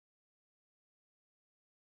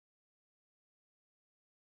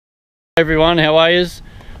Everyone, how are yous?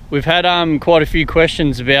 We've had quite a few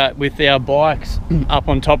questions about with our bikes up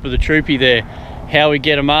on top of the troopy there, how we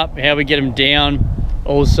get them up, how we get them down,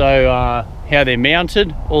 also how they're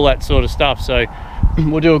mounted, all that sort of stuff. So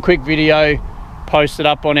we'll do a quick video, post it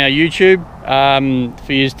up on our YouTube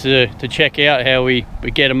for you to check out how we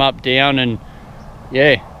get them up, down, and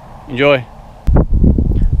yeah, enjoy.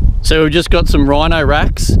 So we've just got some Rhino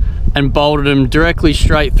racks and bolted them directly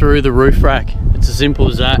straight through the roof rack. It's as simple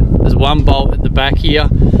as that. There's one bolt at the back here.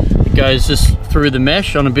 It goes just through the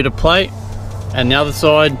mesh on a bit of plate, and the other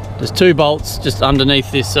side there's two bolts just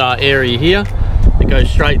underneath this area here that goes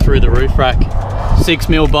straight through the roof rack.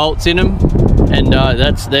 6mm bolts in them, and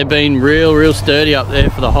they've been real sturdy up there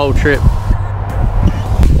for the whole trip.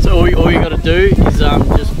 So all you got to do is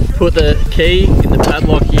just put the key in the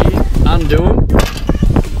padlock here, undo them,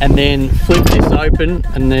 and then flip this open,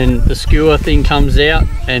 and then the skewer thing comes out,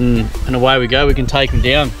 and away we go. We can take them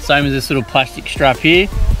down. Same as this little plastic strap here.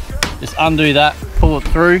 Just undo that, pull it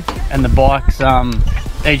through, and the bike's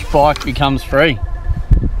each bike becomes free.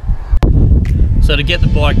 So to get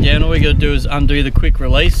the bike down, all we got to do is undo the quick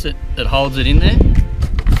release that holds it in there,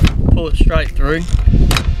 pull it straight through.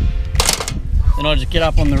 Then I just get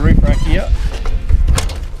up on the roof rack here,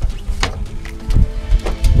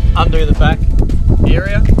 undo the back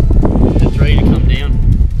area, it's ready to come down.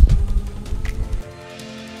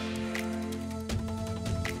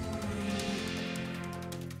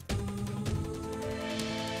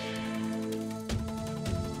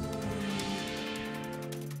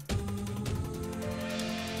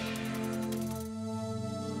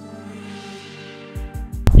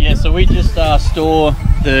 Yeah, so we just store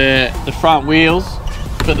the front wheels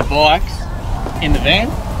for the bikes in the van,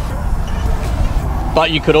 but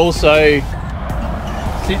you could also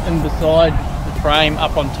sit them beside the frame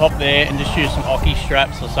up on top there and just use some hockey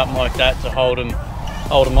straps or something like that to hold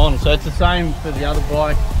them on. So it's the same for the other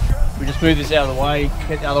bike. We just move this out of the way,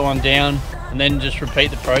 get the other one down, and then just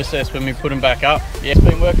repeat the process when we put them back up. Yeah, it's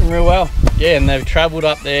been working real well. Yeah, and they've travelled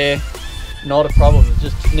up there, not a problem. It's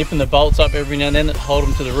just nipping the bolts up every now and then that hold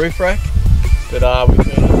them to the roof rack. But we've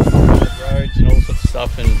been on roads and all sorts of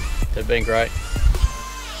stuff, and they've been great.